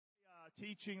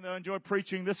Teaching, though, enjoy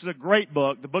preaching. This is a great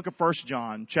book, the book of 1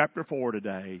 John, chapter 4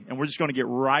 today. And we're just going to get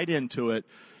right into it.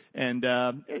 And,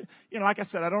 like I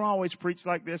said, I don't always preach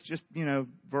like this, just,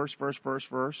 verse.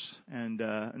 And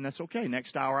that's okay.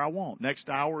 Next hour I won't. Next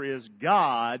hour is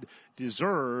God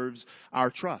deserves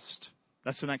our trust.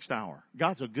 That's the next hour.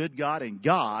 God's a good God, and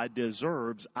God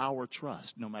deserves our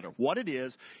trust. No matter what it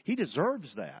is, He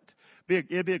deserves that.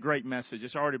 It'd be a great message.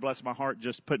 It's already blessed my heart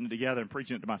just putting it together and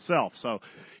preaching it to myself. So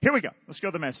here we go. Let's go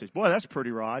to the message. Boy, that's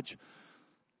pretty, Raj.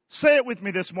 Say it with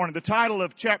me this morning. The title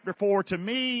of chapter 4 to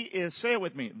me is, say it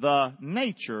with me, The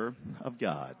Nature of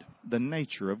God. The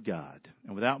Nature of God.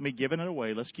 And without me giving it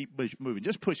away, let's keep moving.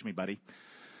 Just push me, buddy,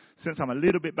 since I'm a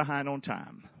little bit behind on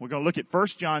time. We're going to look at 1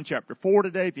 John chapter 4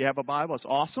 today. If you have a Bible, it's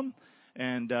awesome.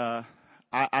 And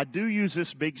I do use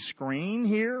this big screen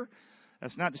here.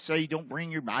 That's not to say you don't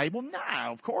bring your Bible. No,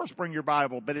 of course bring your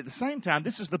Bible. But at the same time,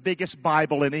 this is the biggest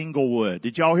Bible in Inglewood.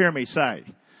 Did y'all hear me say?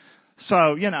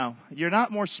 So, you're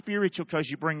not more spiritual because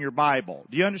you bring your Bible.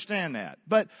 Do you understand that?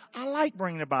 But I like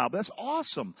bringing the Bible. That's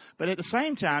awesome. But at the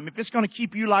same time, if it's going to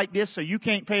keep you like this so you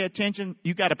can't pay attention,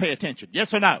 you got to pay attention.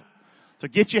 Yes or no? So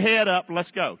get your head up.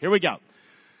 Let's go. Here we go.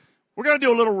 We're going to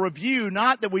do a little review.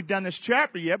 Not that we've done this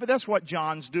chapter yet, but that's what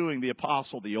John's doing. The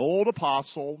apostle, the old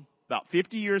apostle, about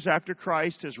 50 years after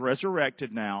Christ has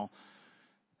resurrected now.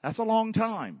 That's a long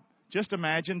time. Just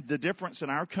imagine the difference in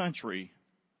our country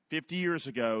 50 years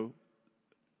ago,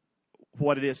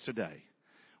 what it is today.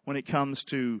 When it comes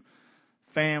to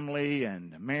family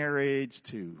and marriage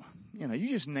to, you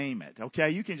just name it,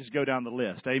 okay? You can just go down the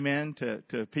list, amen,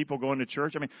 to people going to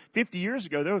church. 50 years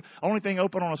ago, the only thing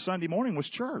open on a Sunday morning was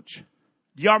church.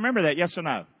 Do y'all remember that, yes or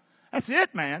no? That's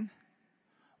it, man.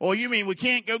 Well, you mean we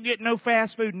can't go get no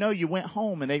fast food? No, you went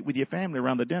home and ate with your family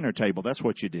around the dinner table. That's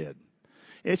what you did.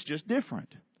 It's just different.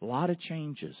 A lot of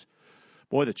changes.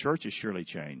 Boy, the church has surely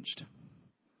changed.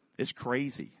 It's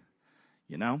crazy,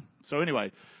 So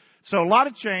anyway, so a lot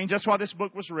of change. That's why this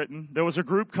book was written. There was a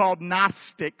group called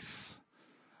Gnostics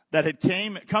that had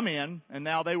come in, and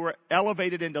now they were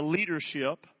elevated into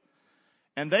leadership.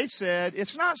 And they said,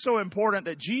 it's not so important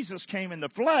that Jesus came in the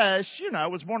flesh,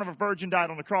 was born of a virgin, died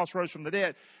on the cross, rose from the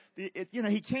dead.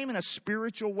 He came in a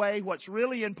spiritual way. What's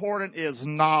really important is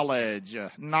knowledge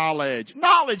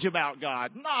about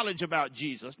God, knowledge about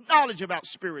Jesus, knowledge about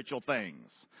spiritual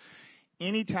things.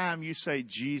 Anytime you say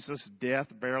Jesus' death,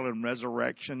 burial, and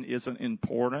resurrection isn't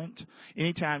important,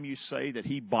 anytime you say that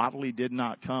He bodily did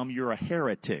not come, you're a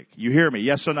heretic. You hear me?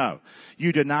 Yes or no?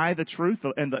 You deny the truth,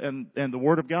 and the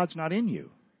Word of God's not in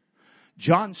you.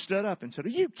 John stood up and said, "Are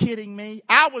you kidding me?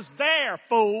 I was there,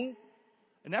 fool."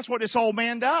 And that's what this old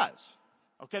man does.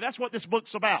 Okay, that's what this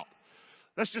book's about.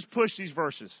 Let's just push these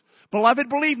verses. Beloved,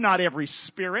 believe not every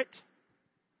spirit,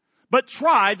 but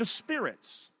try the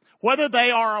spirits, whether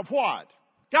they are of what?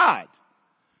 God.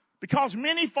 Because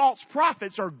many false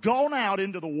prophets are gone out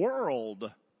into the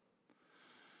world.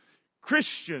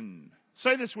 Christian,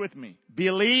 say this with me.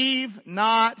 Believe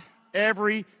not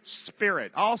every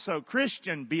spirit. Also,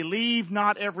 Christian, believe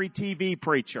not every TV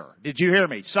preacher. Did you hear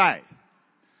me? Say.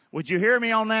 Would you hear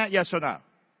me on that? Yes or no?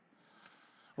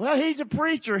 Well, he's a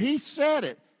preacher. He said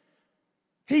it.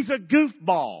 He's a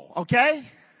goofball. Okay?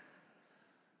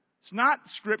 It's not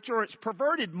scripture. It's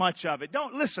perverted much of it.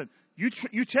 Don't listen.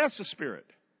 You test the Spirit.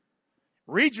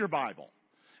 Read your Bible.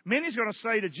 Many's going to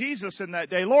say to Jesus in that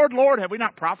day, Lord, Lord, have we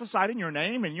not prophesied in your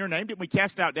name? In your name didn't we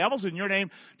cast out devils? In your name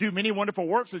do many wonderful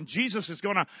works? And Jesus is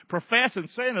going to profess and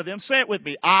say unto them, say it with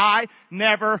me, I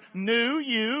never knew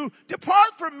you.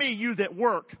 Depart from me, you that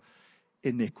work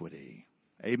iniquity.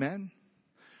 Amen?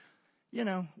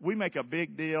 We make a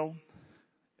big deal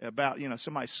about,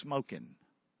 somebody smoking.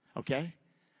 Okay?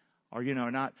 Or,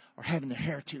 or having their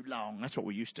hair too long. That's what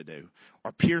we used to do.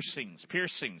 Or piercings.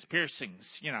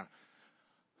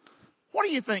 What do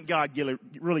you think God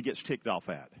really gets ticked off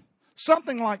at?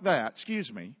 Something like that, excuse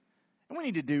me. And we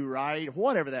need to do right,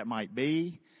 whatever that might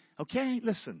be. Okay,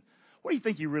 listen. What do you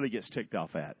think He really gets ticked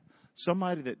off at?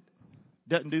 Somebody that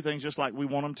doesn't do things just like we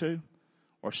want them to?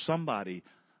 Or somebody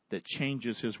that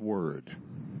changes His word?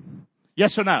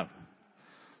 Yes or no?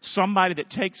 Somebody that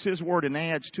takes His word and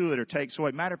adds to it or takes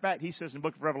away. Matter of fact, He says in the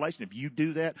book of Revelation, if you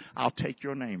do that, I'll take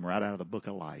your name right out of the book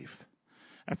of life.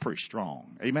 That's pretty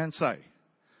strong. Amen? Say.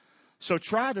 So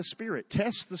try the Spirit.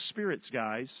 Test the spirits,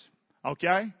 guys.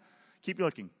 Okay? Keep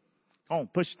looking. Oh,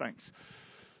 push things.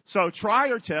 So try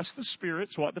or test the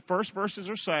spirits, what the first verses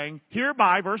are saying.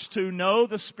 Hereby, verse 2, know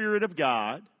the Spirit of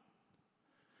God.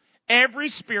 Every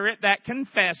spirit that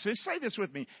confesses, say this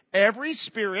with me, every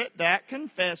spirit that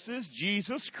confesses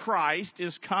Jesus Christ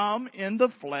is come in the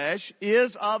flesh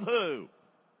is of who?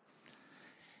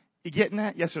 You getting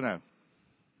that? Yes or no?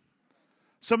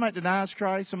 Somebody denies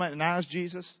Christ, somebody denies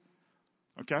Jesus.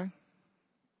 Okay?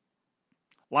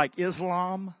 Like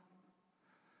Islam.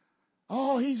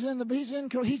 Oh, he's in the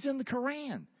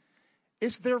Quran.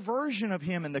 It's their version of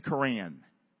him in the Quran.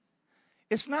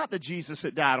 It's not the Jesus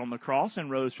that died on the cross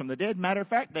and rose from the dead. Matter of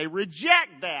fact, they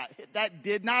reject that. That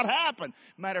did not happen.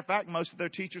 Matter of fact, most of their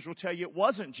teachers will tell you it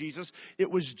wasn't Jesus. It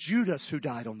was Judas who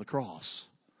died on the cross.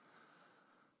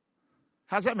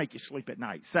 How does that make you sleep at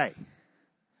night? Say.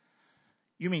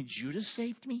 You mean Judas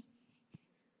saved me?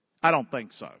 I don't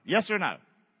think so. Yes or no?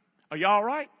 Are you all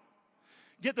right?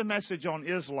 Get the message on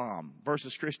Islam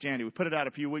versus Christianity. We put it out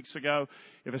a few weeks ago.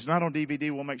 If it's not on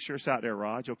DVD, we'll make sure it's out there,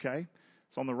 Raj, okay?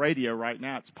 It's on the radio right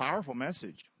now. It's a powerful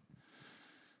message.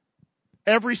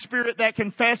 Every spirit that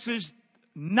confesses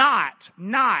not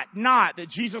that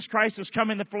Jesus Christ has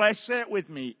come in the flesh, say it with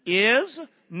me, is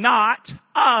not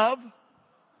of.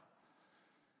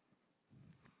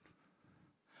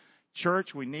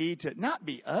 Church, we need to not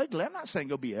be ugly. I'm not saying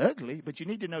go be ugly, but you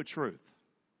need to know truth.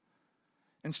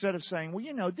 Instead of saying,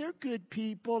 well, they're good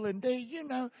people and they,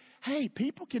 hey,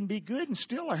 people can be good and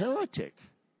still a heretic.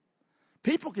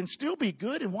 People can still be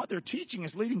good and what they're teaching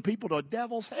is leading people to a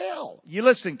devil's hell. You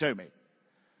listening to me?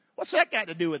 What's that got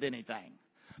to do with anything?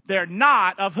 They're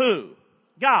not of who?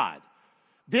 God.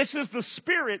 This is the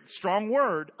spirit, strong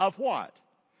word, of what?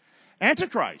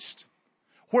 Antichrist.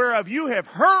 Whereof you have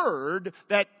heard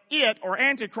that it or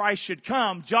Antichrist should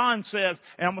come, John says,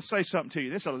 and I'm going to say something to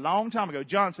you. This is a long time ago.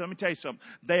 John said, let me tell you something.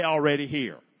 They already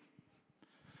here.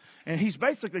 And he's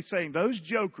basically saying those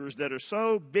jokers that are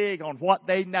so big on what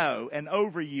they know and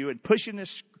over you and pushing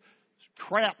this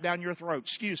crap down your throat,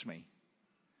 excuse me,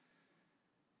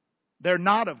 they're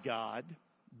not of God.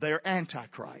 They're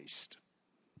Antichrist.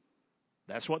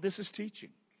 That's what this is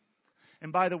teaching.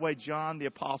 And by the way, John the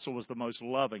Apostle was the most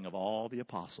loving of all the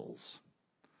apostles.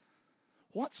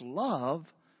 What's love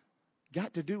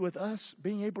got to do with us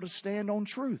being able to stand on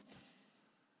truth?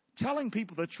 Telling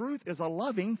people the truth is a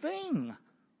loving thing.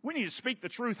 We need to speak the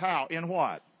truth how? In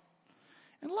what?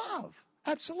 In love.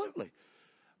 Absolutely.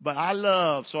 But I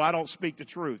love, so I don't speak the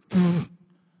truth.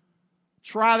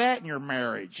 Try that in your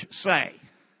marriage. Say.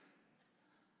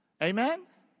 Amen?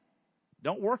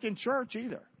 Don't work in church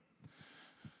either.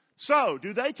 So,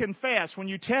 do they confess when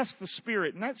you test the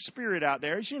spirit? And that spirit out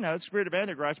there is, the spirit of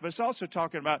Antichrist, but it's also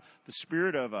talking about the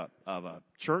spirit of a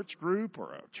church group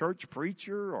or a church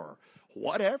preacher or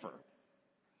whatever.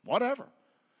 Whatever.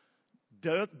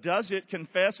 Does it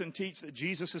confess and teach that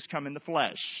Jesus has come in the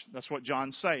flesh? That's what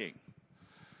John's saying.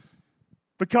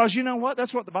 Because you know what?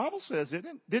 That's what the Bible says, isn't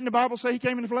it? Didn't the Bible say he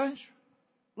came in the flesh?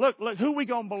 Look, who are we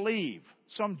going to believe?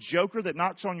 Some joker that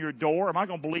knocks on your door? Or am I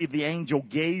going to believe the angel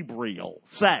Gabriel?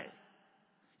 Say.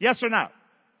 Yes or no?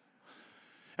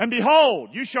 And behold,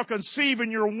 you shall conceive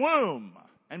in your womb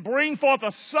and bring forth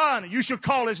a son. And you shall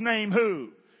call his name who?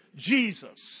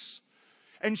 Jesus.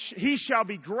 And he shall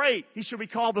be great. He shall be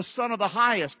called the Son of the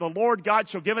Highest. The Lord God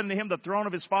shall give unto him the throne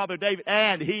of his father David.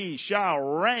 And he shall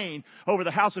reign over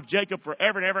the house of Jacob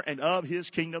forever and ever. And of his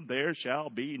kingdom there shall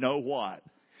be no what?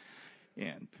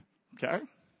 End. Okay?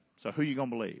 So who are you going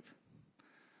to believe?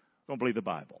 Going to believe the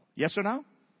Bible. Yes or no?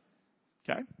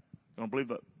 Okay? Going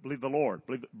to believe the Lord.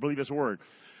 Believe his word.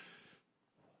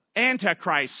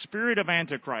 Antichrist, spirit of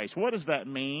Antichrist. What does that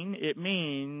mean? It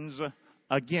means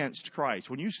against Christ.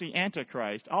 When you see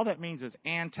Antichrist, all that means is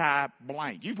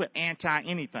anti-blank. You put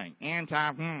anti-anything.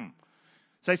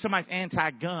 Say somebody's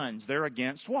anti-guns. They're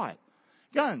against what?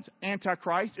 Guns.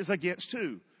 Antichrist is against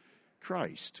who?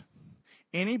 Christ.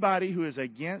 Anybody who is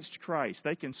against Christ,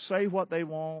 they can say what they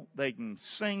want. They can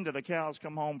sing till the cows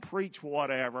come home, preach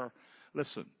whatever.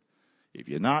 Listen, if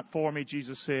you're not for me,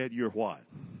 Jesus said, you're what?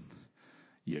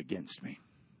 You're against me.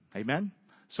 Amen?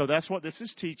 So that's what this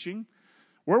is teaching.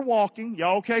 We're walking.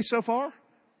 Y'all okay so far?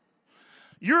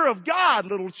 You're of God,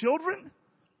 little children.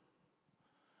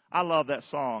 I love that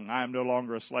song. I am no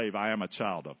longer a slave. I am a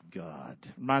child of God.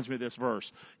 Reminds me of this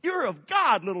verse. You're of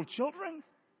God, little children.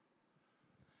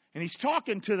 And he's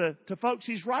talking to folks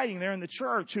he's writing there in the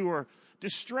church who are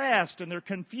distressed and they're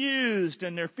confused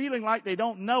and they're feeling like they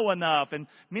don't know enough. And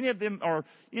many of them are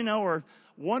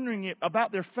wondering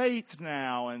about their faith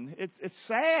now. And it's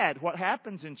sad what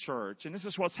happens in church. And this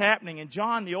is what's happening. And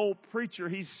John, the old preacher,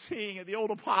 he's seeing the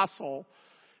old apostle.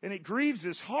 And it grieves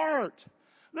his heart.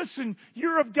 Listen,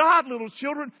 you're of God, little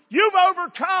children. You've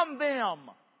overcome them.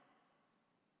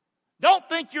 Don't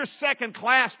think you're second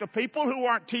class to people who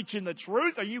aren't teaching the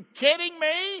truth. Are you kidding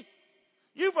me?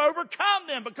 You've overcome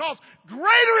them because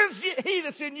greater is he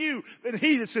that's in you than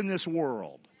he that's in this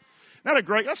world.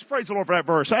 Let's praise the Lord for that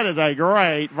verse. That is a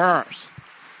great verse.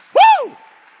 Woo!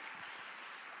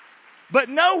 But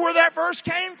know where that verse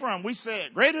came from. We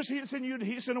said, greater is He that's in you than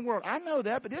He that's in the world. I know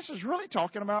that, but this is really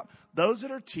talking about those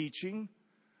that are teaching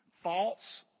false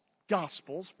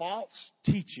gospels, false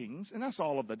teachings, and that's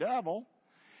all of the devil.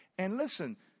 And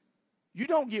listen, you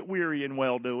don't get weary in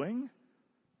well-doing.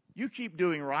 You keep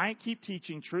doing right, keep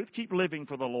teaching truth, keep living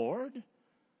for the Lord.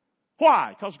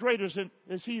 Why? Because greater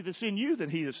is He that's in you than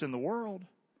he that's in the world.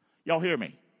 Y'all hear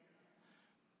me?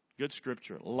 Good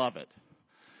scripture. Love it.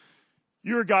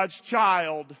 You're God's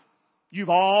child. You've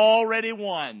already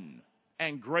won.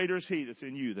 And greater is He that's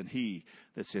in you than he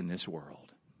that's in this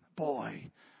world.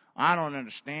 Boy, I don't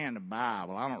understand the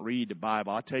Bible. I don't read the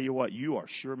Bible. I tell you what, you are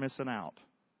sure missing out.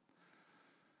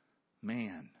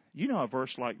 Man, you know a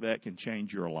verse like that can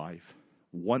change your life.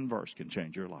 One verse can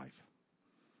change your life.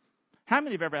 How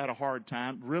many have ever had a hard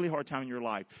time, really hard time in your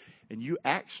life, and you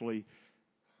actually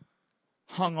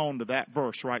hung on to that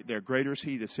verse right there? Greater is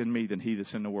He that's in me than he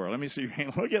that's in the world. Let me see your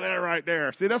hand. Look at that right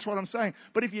there. See, that's what I'm saying.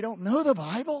 But if you don't know the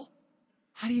Bible,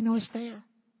 how do you know it's there?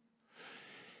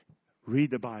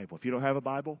 Read the Bible. If you don't have a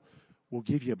Bible, we'll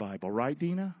give you a Bible. Right,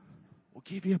 Dina? We'll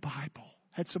give you a Bible.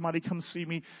 Had somebody come see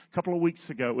me a couple of weeks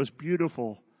ago. It was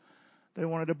beautiful. They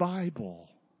wanted a Bible.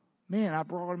 Man, I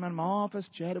brought them in my office,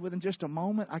 chatted with them just a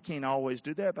moment. I can't always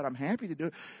do that, but I'm happy to do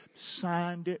it.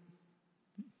 Signed it.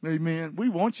 Amen. We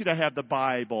want you to have the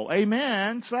Bible.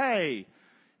 Amen. Say.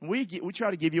 We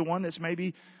try to give you one that's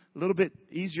maybe a little bit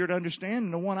easier to understand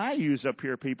than the one I use up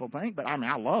here, people think. But I mean,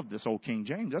 I love this old King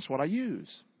James. That's what I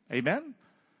use. Amen.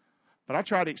 But I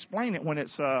try to explain it when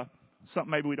it's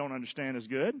something maybe we don't understand as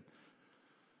good.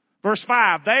 Verse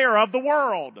 5, they are of the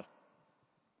world.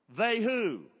 They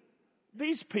who?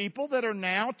 These people that are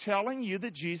now telling you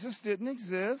that Jesus didn't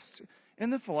exist in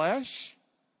the flesh.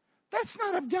 That's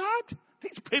not of God.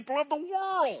 These people of the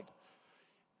world.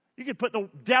 You could put the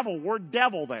word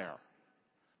devil there.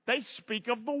 They speak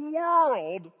of the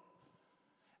world.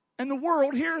 And the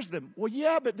world hears them. Well,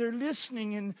 yeah, but they're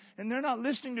listening and they're not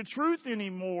listening to truth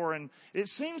anymore. And it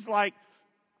seems like,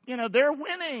 they're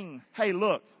winning. Hey,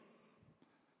 look.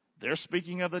 They're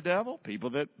speaking of the devil.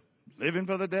 People that living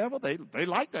for the devil, they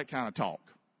like that kind of talk.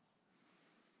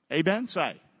 Amen?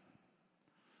 Say.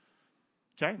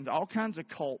 Okay? And all kinds of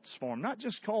cults form. Not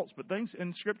just cults, but things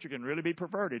in Scripture can really be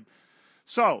perverted.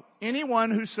 So, anyone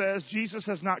who says Jesus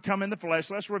has not come in the flesh,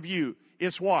 let's review.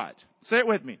 It's what? Say it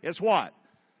with me. It's what?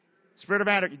 Spirit of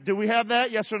anarchy. Do we have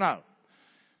that? Yes or no?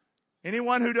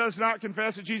 Anyone who does not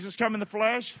confess that Jesus come in the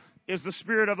flesh is the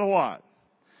spirit of the what?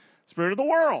 Spirit of the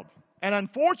world. And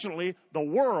unfortunately, the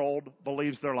world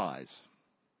believes their lies.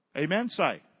 Amen?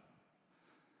 Say.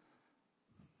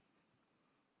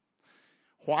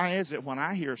 Why is it when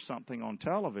I hear something on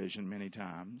television many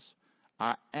times,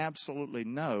 I absolutely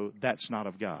know that's not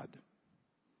of God?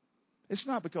 It's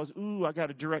not because, I got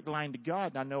a direct line to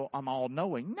God and I know I'm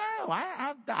all-knowing. No,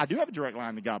 I do have a direct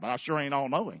line to God, but I sure ain't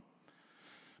all-knowing.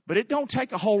 But it don't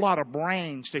take a whole lot of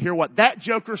brains to hear what that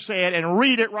joker said and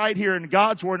read it right here in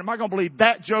God's Word. Am I going to believe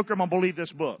that joker? I'm going to believe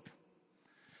this book.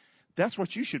 That's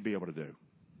what you should be able to do.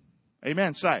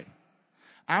 Amen. Say.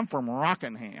 I'm from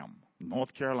Rockingham,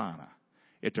 North Carolina.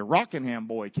 If the Rockingham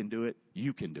boy can do it,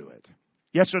 you can do it.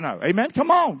 Yes or no? Amen.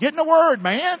 Come on. Get in the Word,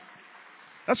 man.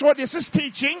 That's what this is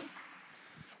teaching.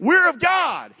 We're of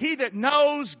God. He that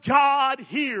knows God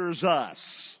hears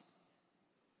us.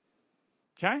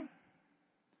 Okay?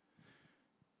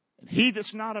 And he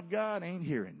that's not of God ain't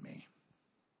hearing me.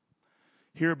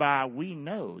 Hereby we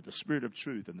know the spirit of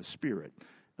truth and the spirit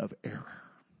of error.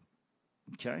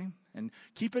 Okay? And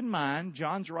keep in mind,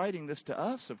 John's writing this to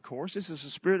us, of course. This is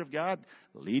the Spirit of God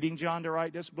leading John to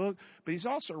write this book. But he's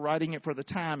also writing it for the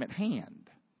time at hand.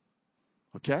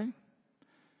 Okay?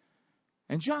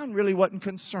 And John really wasn't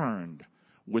concerned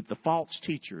with the false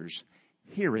teachers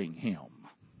hearing him.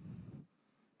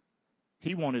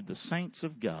 He wanted the saints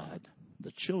of God,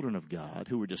 the children of God,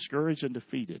 who were discouraged and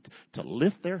defeated, to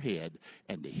lift their head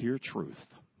and to hear truth.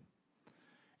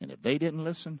 And if they didn't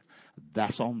listen,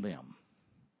 that's on them.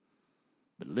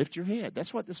 But lift your head.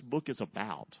 That's what this book is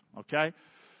about. Okay?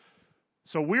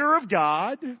 So we're of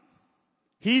God.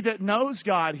 He that knows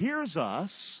God hears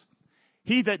us.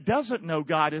 He that doesn't know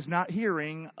God is not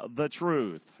hearing the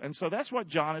truth. And so that's what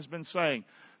John has been saying.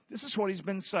 This is what he's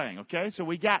been saying. Okay? So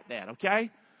we got that. Okay?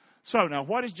 So now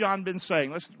what has John been saying?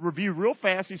 Let's review real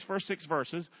fast these first 6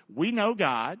 verses. We know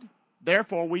God.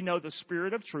 Therefore, we know the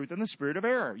spirit of truth and the spirit of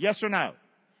error. Yes or no?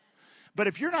 But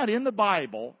if you're not in the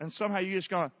Bible and somehow you're just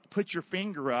going to put your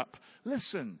finger up,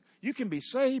 listen, you can be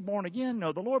saved, born again,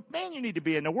 know the Lord. Man, you need to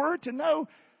be in the Word to know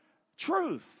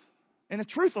truth. And the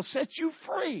truth will set you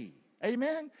free.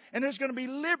 Amen? And there's going to be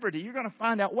liberty. You're going to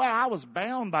find out, wow, I was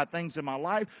bound by things in my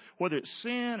life, whether it's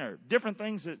sin or different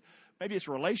things that maybe it's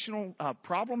relational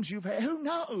problems you've had. Who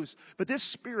knows? But this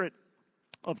Spirit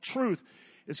of truth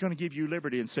is going to give you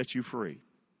liberty and set you free.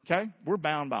 Okay? We're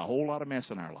bound by a whole lot of mess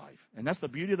in our life. And that's the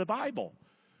beauty of the Bible.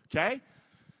 Okay?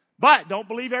 But don't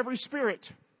believe every spirit.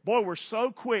 Boy, we're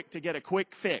so quick to get a quick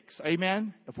fix.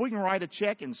 Amen? If we can write a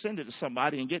check and send it to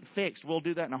somebody and get fixed, we'll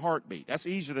do that in a heartbeat. That's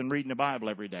easier than reading the Bible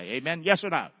every day. Amen? Yes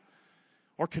or no?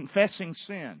 Or confessing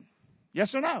sin.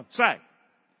 Yes or no? Say.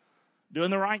 Doing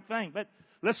the right thing. But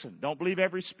listen, don't believe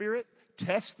every spirit.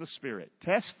 Test the Spirit.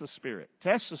 Test the Spirit.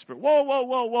 Test the Spirit. Whoa, whoa,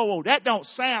 whoa, whoa, whoa. That don't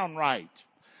sound right.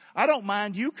 I don't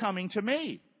mind you coming to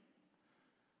me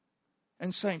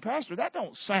and saying, Pastor, that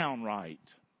don't sound right.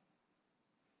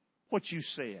 What you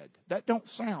said. That don't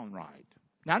sound right.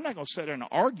 Now, I'm not going to sit there and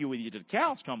argue with you till the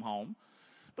cows come home.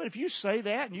 But if you say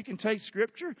that and you can take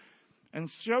Scripture and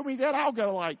show me that, I'll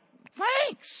go like,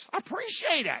 thanks. I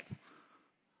appreciate it.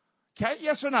 Okay?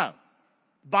 Yes or no?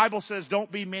 The Bible says don't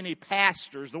be many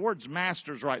pastors. The word's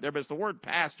masters right there, but it's the word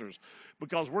pastors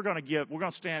because we're going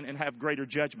to stand and have greater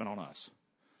judgment on us.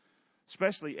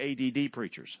 Especially ADD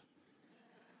preachers.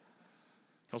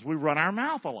 Because we run our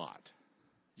mouth a lot.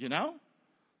 You know?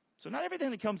 So not everything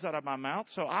that comes out of my mouth.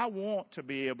 So I want to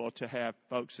be able to have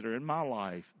folks that are in my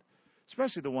life,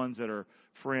 especially the ones that are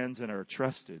friends and are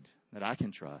trusted, that I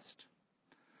can trust.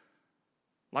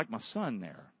 Like my son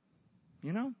there.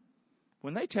 You know?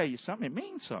 When they tell you something, it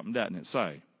means something, doesn't it?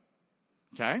 Say.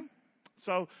 Okay?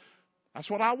 So that's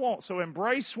what I want. So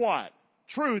embrace what?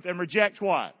 Truth and reject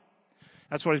what?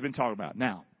 That's what he's been talking about.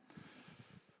 Now,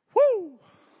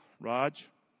 Raj,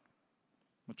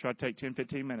 I'm going to try to take 10,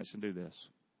 15 minutes and do this.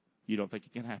 You don't think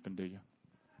it can happen, do you?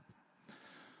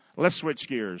 Let's switch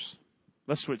gears.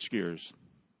 Let's switch gears.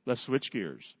 Let's switch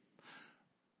gears.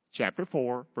 Chapter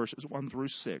 4, verses 1 through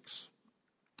 6.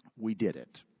 We did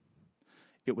it.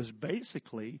 It was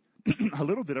basically a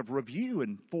little bit of review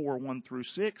in 4, 1 through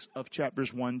 6 of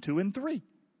chapters 1, 2, and 3.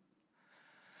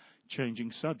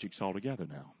 Changing subjects altogether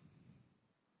now.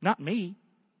 Not me,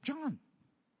 John.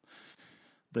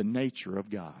 The nature of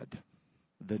God.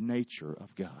 The nature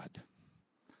of God.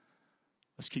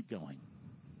 Let's keep going.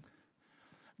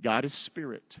 God is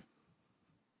spirit.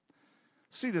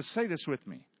 See this, say this with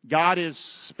me. God is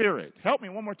spirit. Help me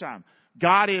one more time.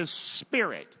 God is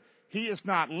spirit. He is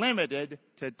not limited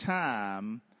to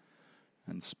time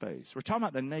and space. We're talking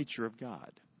about the nature of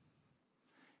God.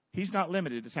 He's not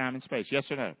limited to time and space. Yes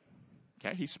or no?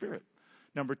 Okay, He's spirit.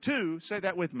 Number 2, say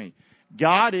that with me.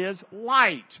 God is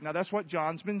light. Now that's what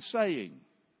John's been saying.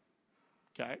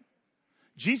 Okay?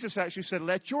 Jesus actually said,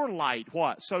 let your light,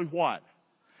 what? So what?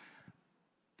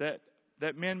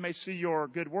 That men may see your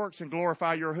good works and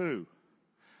glorify your who?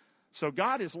 So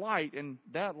God is light, and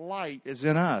that light is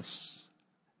in us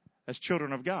as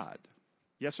children of God.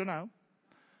 Yes or no?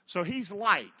 So He's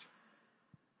light.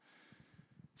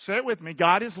 Say it with me.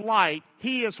 God is light.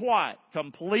 He is what?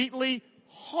 Completely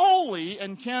holy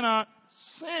and cannot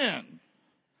sin.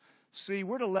 See,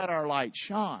 we're to let our light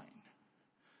shine.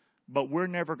 But we're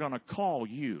never going to call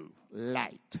you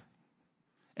light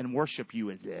and worship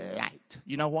you as light.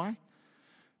 You know why?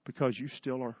 Because you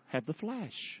still have the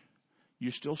flesh.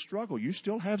 You still struggle. You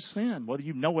still have sin, whether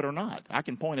you know it or not. I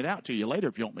can point it out to you later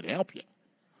if you want me to help you.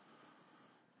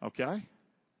 Okay?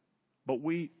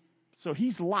 So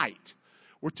He's light.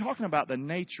 We're talking about the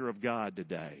nature of God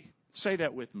today. Say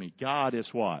that with me. God is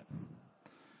what?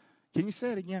 Can you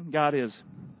say it again? God is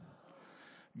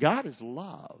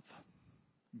love.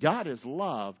 God is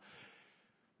love.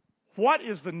 What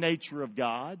is the nature of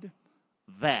God?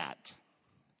 That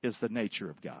is the nature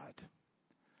of God.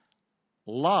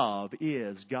 Love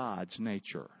is God's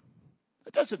nature.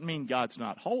 It doesn't mean God's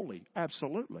not holy.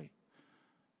 Absolutely.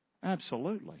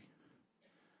 Absolutely.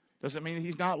 Doesn't mean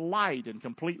He's not light and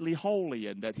completely holy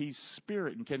and that He's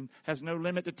spirit and has no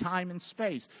limit to time and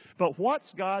space. But what's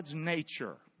God's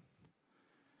nature?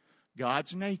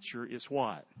 God's nature is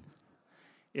what?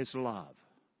 It's love.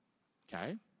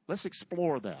 Okay? Let's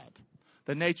explore that.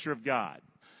 The nature of God.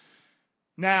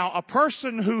 Now, a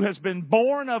person who has been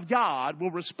born of God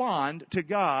will respond to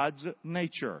God's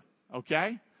nature.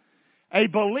 Okay? A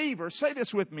believer, say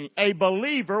this with me, a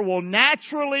believer will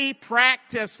naturally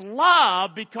practice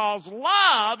love because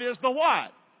love is the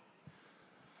what?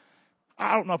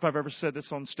 I don't know if I've ever said this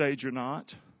on stage or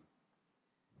not.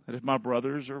 And if my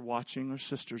brothers are watching or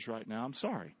sisters right now, I'm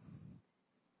sorry.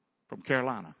 From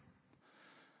Carolina.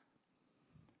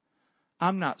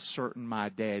 I'm not certain my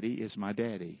daddy is my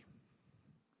daddy.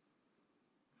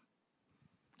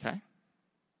 Okay?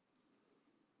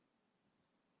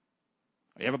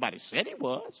 Everybody said he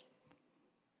was.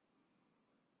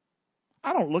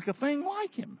 I don't look a thing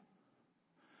like him.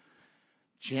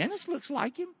 Janice looks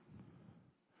like him.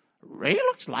 Ray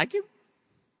looks like him.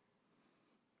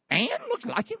 Ann looks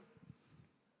like him.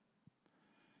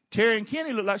 Terry and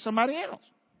Kenny look like somebody else.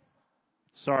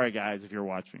 Sorry, guys, if you're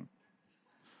watching.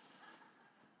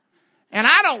 And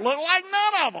I don't look like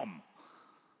none of them.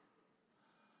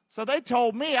 So they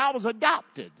told me I was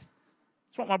adopted.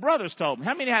 That's what my brothers told me.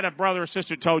 How many had a brother or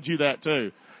sister told you that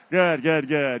too? Good.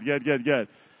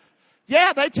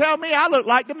 Yeah, they tell me I look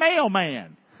like the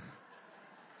mailman.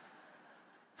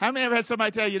 How many ever had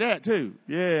somebody tell you that too?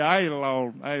 Yeah, I ain't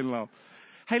alone.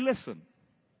 Hey, listen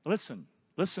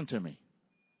to me.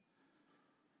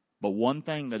 But one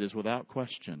thing that is without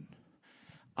question,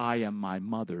 I am my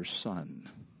mother's son.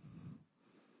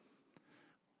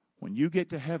 When you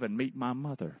get to heaven, meet my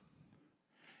mother.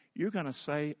 You're going to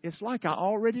say, it's like I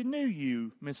already knew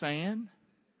you, Miss Ann.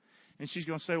 And she's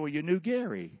going to say, well, you knew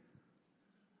Gary.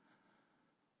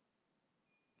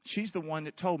 She's the one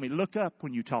that told me, look up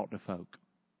when you talk to folk.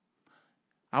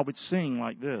 I would sing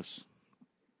like this.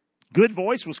 Good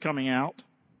voice was coming out.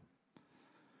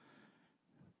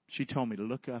 She told me to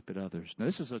look up at others. Now,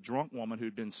 this is a drunk woman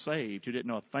who'd been saved, who didn't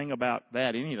know a thing about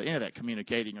that, any of that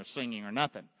communicating or singing or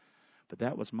nothing. But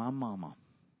that was my mama.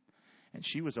 And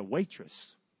she was a waitress.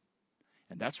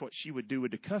 And that's what she would do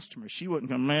with the customers. She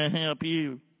wouldn't come, may I help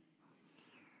you?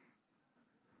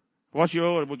 What's your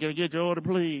order? Well, can I get your order,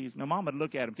 please? No, Mama would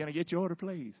look at him. Can I get your order,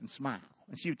 please? And smile.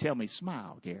 And she would tell me,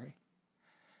 smile, Gary.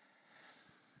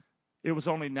 It was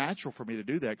only natural for me to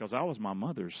do that because I was my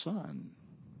mother's son.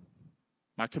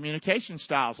 My communication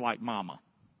style's like Mama.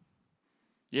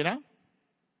 You know?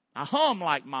 I hum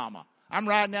like Mama. I'm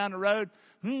riding down the road.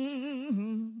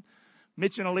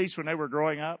 Mitch and Elise, when they were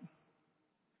growing up,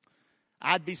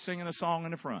 I'd be singing a song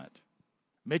in the front.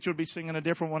 Mitch would be singing a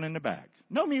different one in the back.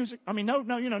 No music. I mean, no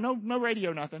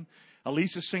radio, nothing.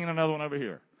 Elise is singing another one over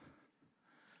here.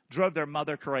 Drove their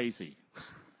mother crazy.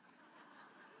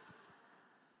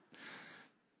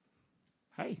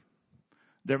 Hey,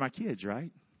 they're my kids,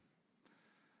 right?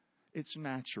 It's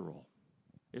natural.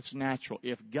 It's natural.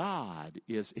 If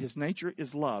His nature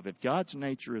is love. If God's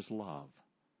nature is love,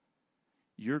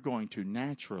 you're going to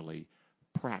naturally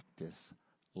practice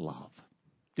love.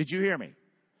 Did you hear me?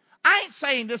 I ain't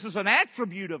saying this is an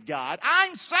attribute of God.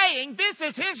 I'm saying this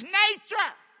is His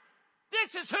nature.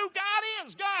 This is who God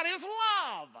is. God is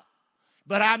love.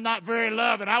 But I'm not very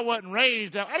loving. I wasn't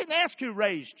raised up. I didn't ask who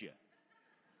raised you.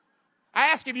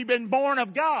 I asked if you've been born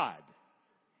of God.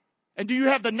 And do you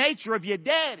have the nature of your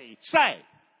daddy? Say.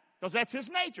 Because that's His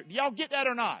nature. Do y'all get that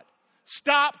or not?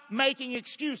 Stop making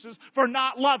excuses for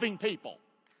not loving people.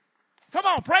 Come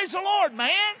on, praise the Lord, man.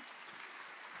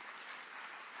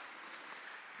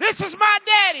 This is my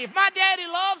daddy. If my daddy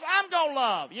loves, I'm going to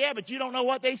love. Yeah, but you don't know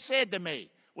what they said to me.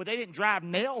 Well, they didn't drive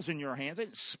nails in your hands. They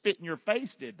didn't spit in your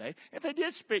face, did they? If they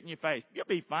did spit in your face, you'll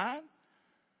be fine.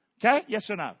 Okay? Yes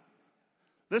or no?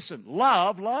 Listen,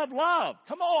 love.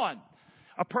 Come on.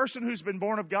 A person who's been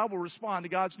born of God will respond to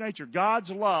God's nature. God's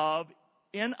love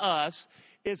in us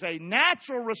is a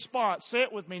natural response. Say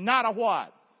it with me. Not a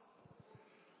what?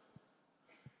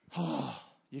 Oh,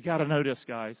 you got to know this,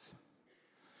 guys.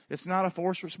 It's not a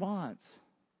forced response.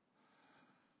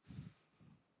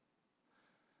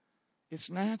 It's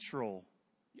natural.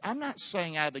 I'm not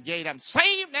saying out of the gate, I'm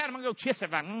saved now, I'm going to go kiss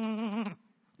everybody.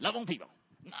 Love on people.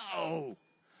 No.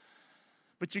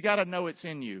 But you got to know it's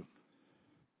in you.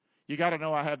 You got to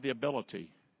know I have the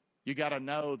ability. You got to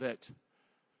know that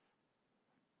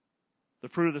the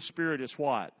fruit of the Spirit is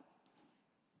what?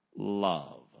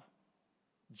 Love.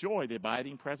 Joy, the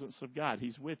abiding presence of God.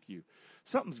 He's with you.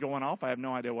 Something's going off. I have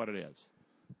no idea what it is.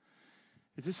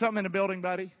 Is there something in the building,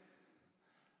 buddy?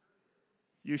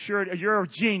 You sure? You're a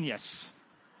genius.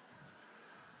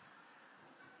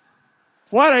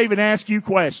 Why do I even ask you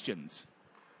questions?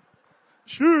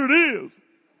 Sure it is.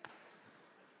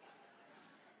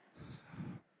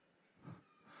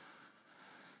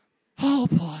 Oh,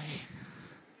 boy.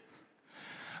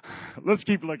 Let's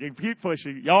keep looking. Keep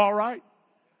pushing. Y'all all right?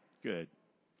 Good.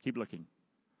 Keep looking.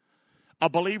 A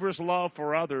believer's love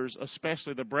for others,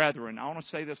 especially the brethren, I want to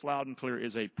say this loud and clear,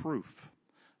 is a proof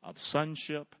of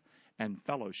sonship and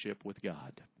fellowship with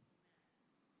God.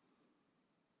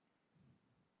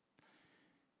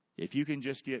 If you can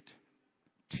just get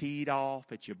teed off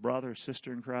at your brother or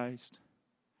sister in Christ,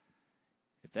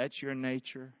 if that's your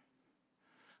nature,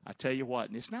 I tell you what,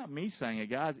 and it's not me saying it,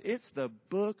 guys. It's the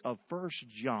book of 1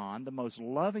 John, the most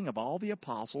loving of all the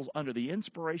apostles under the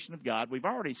inspiration of God. We've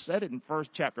already said it in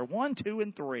chapter 1, 2,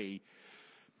 and 3.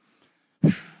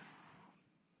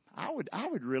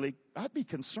 I'd be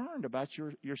concerned about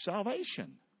your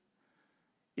salvation.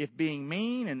 if being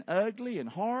mean and ugly and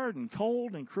hard and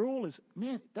cold and cruel is,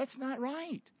 man, that's not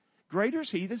right. Greater is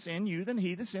He that's in you than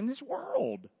he that's in this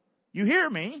world. You hear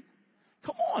me?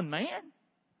 Come on, man.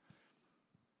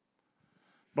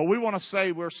 But we want to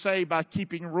say we're saved by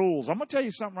keeping rules. I'm going to tell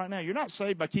you something right now. You're not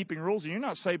saved by keeping rules, and you're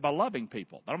not saved by loving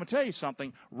people. But I'm going to tell you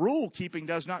something. Rule keeping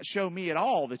does not show me at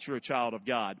all that you're a child of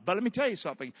God. But let me tell you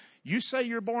something. You say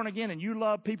you're born again and you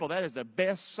love people. That is the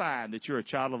best sign that you're a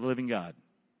child of the living God.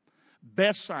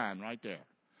 Best sign right there.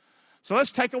 So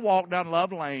let's take a walk down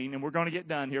Love Lane, and we're going to get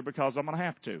done here because I'm going to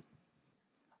have to.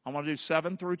 I'm going to do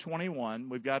 7 through 21.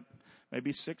 We've got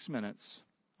maybe 6 minutes.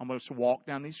 I'm going to walk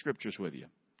down these scriptures with you.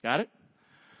 Got it?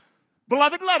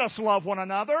 Beloved, let us love one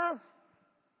another.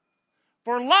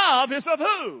 For love is of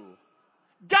who?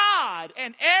 God.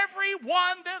 And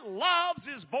everyone that loves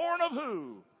is born of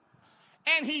who?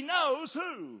 And He knows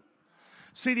who.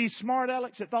 See these smart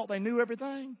alecks that thought they knew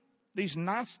everything? These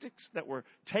Gnostics that were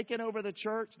taking over the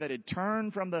church, that had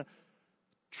turned from the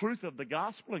truth of the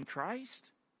gospel in Christ?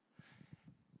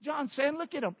 John's saying,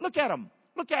 look at them. Look at them.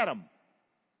 Look at them.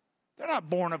 They're not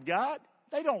born of God.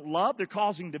 They don't love. They're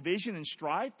causing division and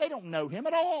strife. They don't know Him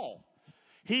at all.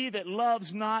 He that loves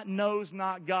not knows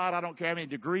not God. I don't care how many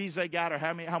degrees they got or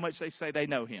how much they say they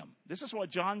know Him. This is what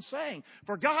John's saying.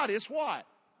 For God is what?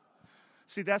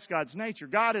 See, that's God's nature.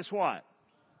 God is what?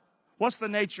 What's the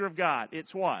nature of God?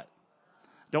 It's what?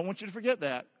 Don't want you to forget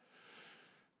that.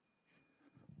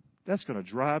 That's going to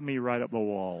drive me right up the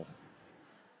wall.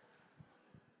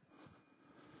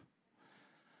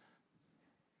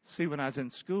 See, when I was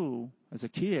in school as a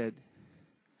kid,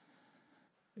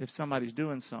 if somebody's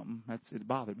doing something, it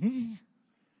bothered me.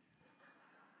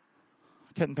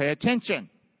 I couldn't pay attention.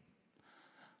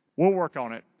 We'll work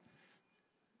on it.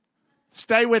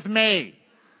 Stay with me.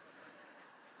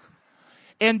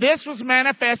 And this was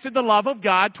manifested the love of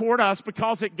God toward us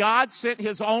because that God sent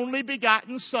His only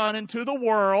begotten Son into the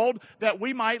world that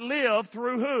we might live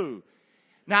through who?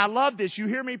 Now I love this. You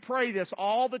hear me pray this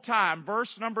all the time.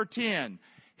 Verse number 10.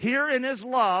 Here in His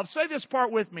love, say this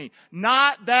part with me.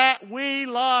 Not that we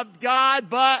loved God,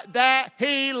 but that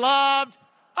He loved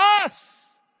us.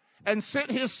 And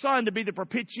sent His Son to be the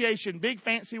propitiation, big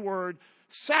fancy word,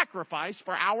 sacrifice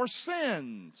for our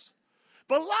sins.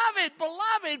 Beloved,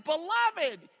 beloved,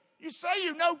 beloved. You say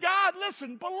you know God.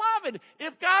 Listen, beloved,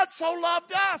 if God so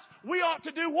loved us, we ought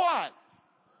to do what?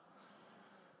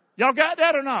 Y'all got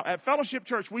that or not? At Fellowship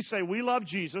Church, we say we love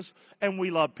Jesus and we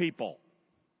love people.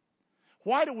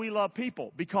 Why do we love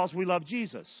people? Because we love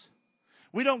Jesus.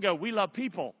 We don't go, we love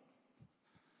people.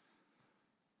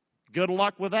 Good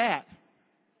luck with that.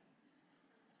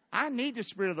 I need the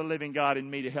Spirit of the living God in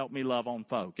me to help me love on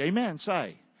folk. Amen,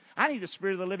 say. I need the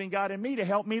Spirit of the living God in me to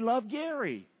help me love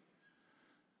Gary.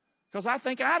 Because I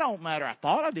think I don't matter. I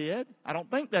thought I did. I don't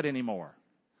think that anymore.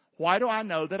 Why do I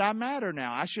know that I matter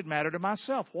now? I should matter to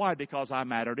myself. Why? Because I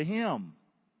matter to Him.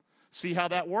 See how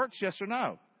that works? Yes or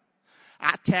no?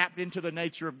 I tapped into the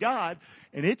nature of God,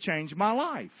 and it changed my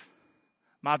life.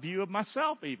 My view of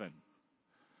myself even.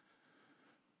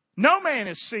 No man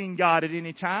has seen God at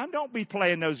any time. Don't be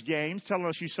playing those games telling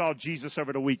us you saw Jesus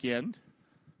over the weekend.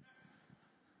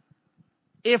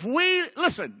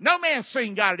 Listen, no man's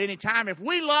seen God at any time. If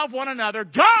we love one another,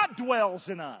 God dwells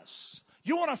in us.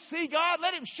 You want to see God?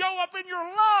 Let Him show up in your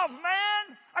love,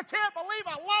 man. I can't believe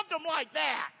I loved Him like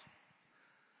that.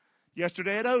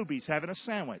 Yesterday at Obie's, having a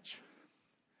sandwich.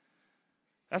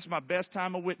 That's my best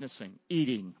time of witnessing,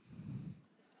 eating.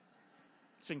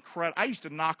 It's incredible. I used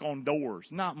to knock on doors,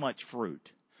 not much fruit.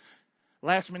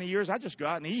 Last many years, I just go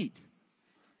out and eat.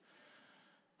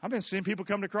 I've been seeing people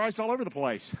come to Christ all over the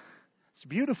place. It's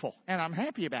beautiful, and I'm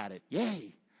happy about it.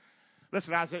 Yay.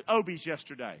 Listen, I was at Obie's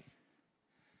yesterday,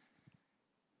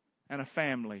 and a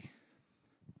family,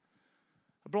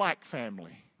 a black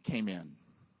family, came in.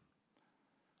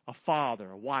 A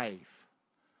father, a wife,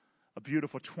 a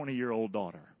beautiful 20-year-old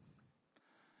daughter.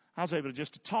 I was able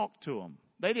just to talk to them.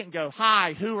 They didn't go,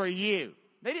 "Hi, who are you?"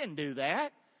 They didn't do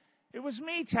that. It was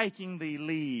me taking the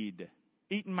lead,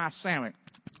 eating my sandwich.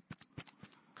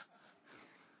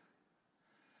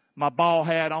 My ball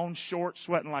hat on, short,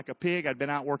 sweating like a pig. I'd been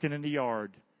out working in the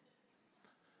yard.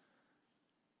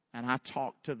 And I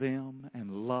talked to them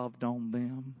and loved on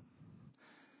them.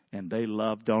 And they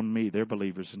loved on me. They're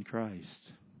believers in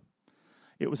Christ.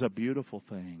 It was a beautiful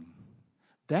thing.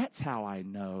 That's how I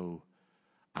know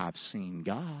I've seen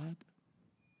God.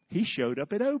 He showed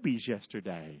up at Obie's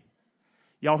yesterday.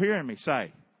 Y'all hearing me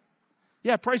say?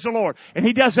 Yeah, praise the Lord. And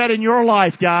He does that in your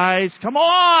life, guys. Come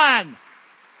on!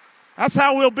 That's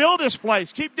how we'll build this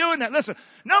place. Keep doing that. Listen,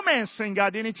 no man's seen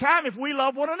God at any time. If we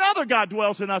love one another, God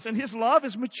dwells in us, and His love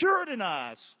is matured in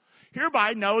us.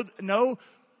 Hereby know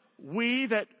we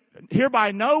that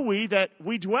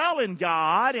we dwell in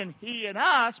God and He in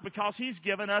us because He's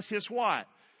given us His what?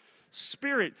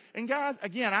 Spirit. And guys,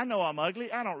 again, I know I'm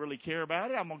ugly. I don't really care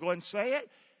about it. I'm going to go ahead and say it.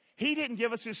 He didn't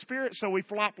give us His Spirit so we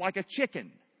flop like a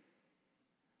chicken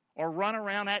or run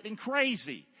around acting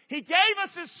crazy. He gave us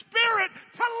His Spirit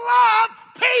to love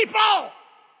people.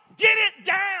 Get it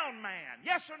down, man.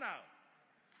 Yes or no?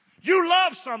 You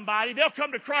love somebody, they'll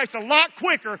come to Christ a lot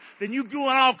quicker than you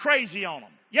going all crazy on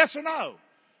them. Yes or no?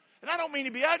 And I don't mean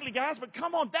to be ugly, guys, but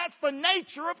come on, that's the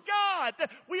nature of God.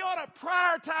 We ought to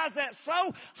prioritize that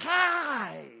so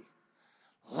high.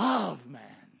 Love, man.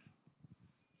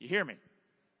 You hear me?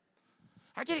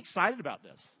 I get excited about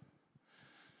this.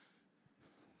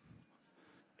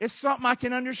 It's something I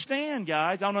can understand,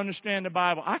 guys. I don't understand the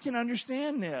Bible. I can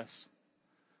understand this.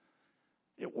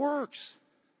 It works.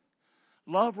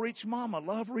 Love reached Mama.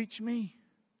 Love reached me.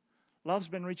 Love's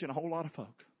been reaching a whole lot of folk.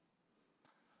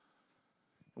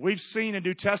 We've seen and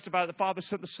do testify that the Father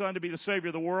sent the Son to be the Savior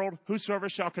of the world. Whosoever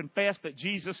shall confess that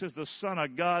Jesus is the Son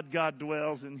of God, God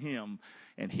dwells in Him,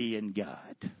 and He in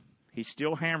God. He's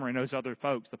still hammering those other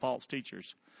folks, the false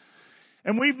teachers.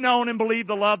 And we've known and believed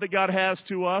the love that God has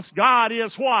to us. God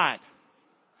is what?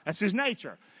 That's His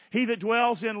nature. He that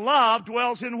dwells in love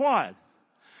dwells in what?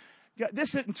 This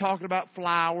isn't talking about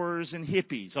flowers and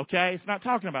hippies, okay? It's not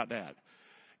talking about that.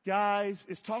 Guys,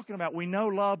 it's talking about we know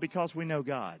love because we know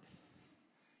God.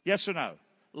 Yes or no?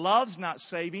 Love's not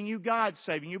saving you. God's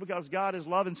saving you because God is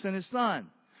love and sent His Son.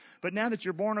 But now that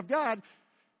you're born of God,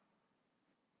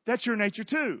 that's your nature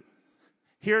too.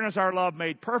 Herein is our love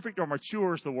made perfect, or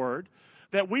mature is the word,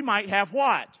 that we might have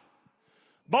what?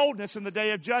 Boldness in the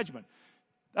day of judgment.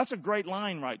 That's a great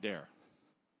line right there.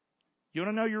 You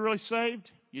want to know you're really saved?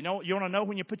 You want to know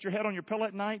when you put your head on your pillow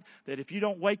at night that if you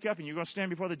don't wake up and you're going to stand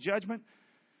before the judgment,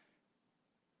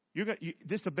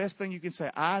 this is the best thing you can say.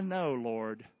 I know,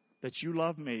 Lord, that you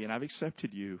love me and I've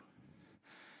accepted you.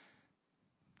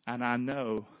 And I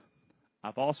know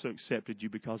I've also accepted you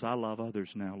because I love others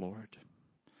now, Lord.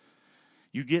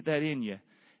 You get that in you,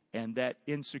 and that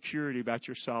insecurity about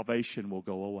your salvation will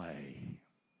go away.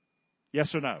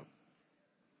 Yes or no?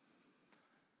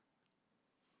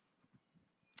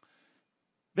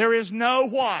 There is no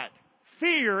what?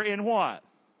 Fear in what?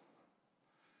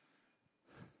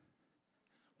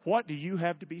 What do you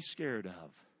have to be scared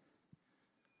of?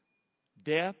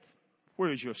 Death,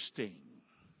 where is your sting?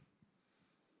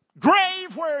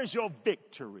 Grave, where is your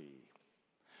victory?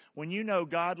 When you know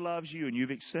God loves you and you've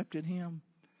accepted Him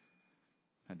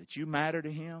and that you matter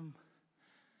to Him,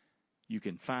 you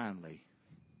can finally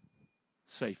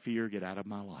say, fear, get out of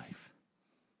my life.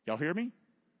 Y'all hear me?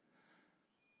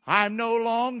 I'm no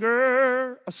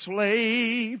longer a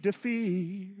slave to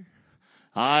fear.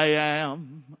 I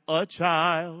am a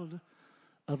child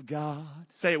of God.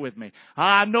 Say it with me.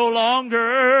 I'm no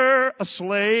longer a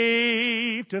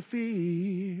slave to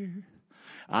fear.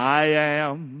 I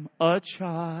am a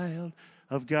child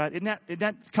of God. Isn't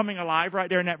that coming alive right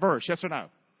there in that verse? Yes or no?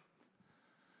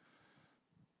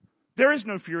 There is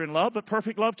no fear in love, but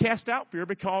perfect love casts out fear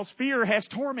because fear has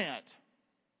torment.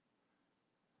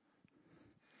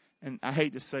 And I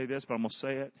hate to say this, but I'm going to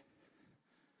say it.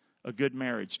 A good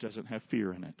marriage doesn't have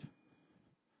fear in it.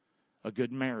 A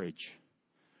good marriage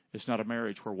is not a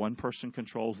marriage where one person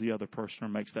controls the other person or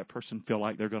makes that person feel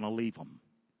like they're going to leave them.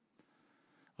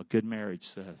 A good marriage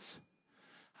says,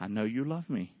 I know you love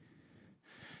me,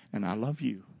 and I love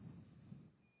you.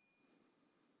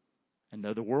 And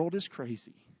though the world is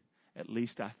crazy, at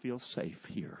least I feel safe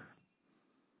here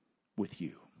with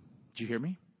you. Did you hear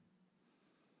me?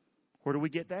 Where do we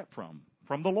get that from?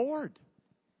 From the Lord.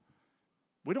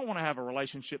 We don't want to have a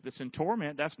relationship that's in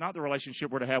torment. That's not the relationship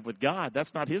we're to have with God.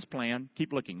 That's not His plan.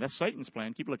 Keep looking. That's Satan's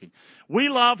plan. Keep looking. We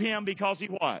love Him because He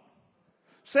what?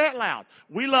 Say it loud.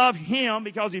 We love Him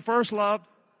because He first loved.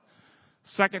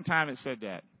 Second time it said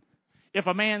that. If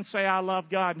a man say, I love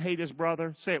God and hate his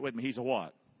brother, say it with me. He's a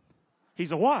what?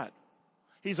 He's a what?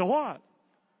 He's a what?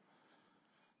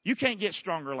 You can't get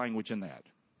stronger language than that.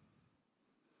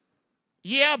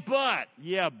 Yeah,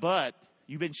 but.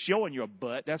 You've been showing your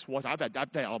butt. That's what I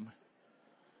tell them.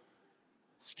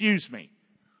 Excuse me.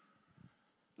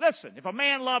 Listen, if a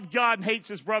man loves God and hates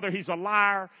his brother, he's a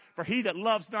liar. For he that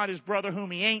loves not his brother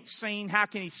whom he ain't seen, how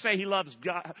can he say he loves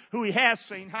God? Who he has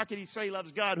seen, how can he say he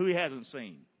loves God who he hasn't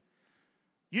seen?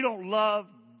 You don't love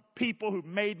people who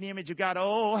made in the image of God.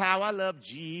 Oh, how I love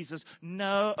Jesus.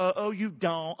 No, you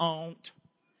don't.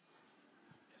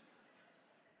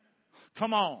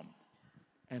 Come on.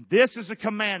 And this is a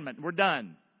commandment, we're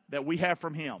done, that we have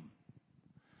from Him.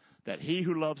 That he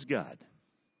who loves God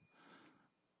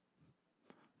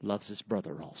loves his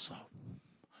brother also.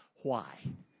 Why?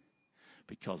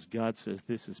 Because God says,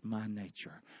 this is my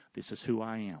nature. This is who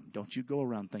I am. Don't you go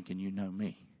around thinking you know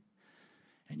me.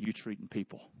 And you treating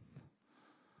people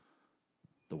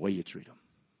the way you treat them.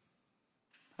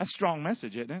 That's a strong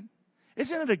message, isn't it?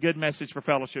 Isn't it a good message for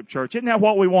Fellowship Church? Isn't that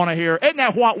what we want to hear? Isn't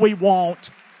that what we want?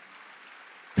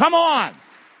 Come on.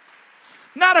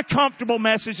 Not a comfortable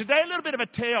message today. A little bit of a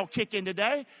tail kicking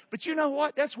today. But you know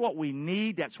what? That's what we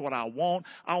need. That's what I want.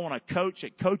 I want a coach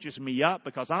that coaches me up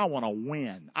because I want to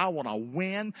win. I want to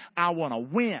win. I want to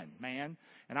win, man.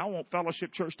 And I want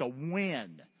Fellowship Church to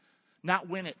win. Not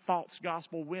win at false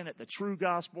gospel. Win at the true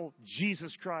gospel.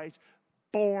 Jesus Christ,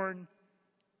 born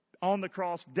on the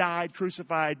cross, died,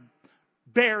 crucified,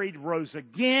 buried, rose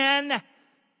again.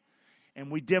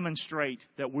 And we demonstrate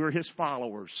that we're His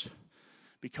followers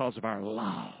because of our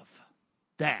love.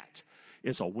 That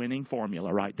is a winning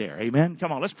formula right there. Amen?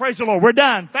 Come on, let's praise the Lord. We're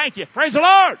done. Thank you. Praise the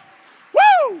Lord.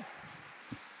 Woo!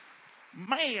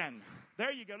 Man,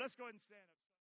 there you go. Let's go ahead and stand up.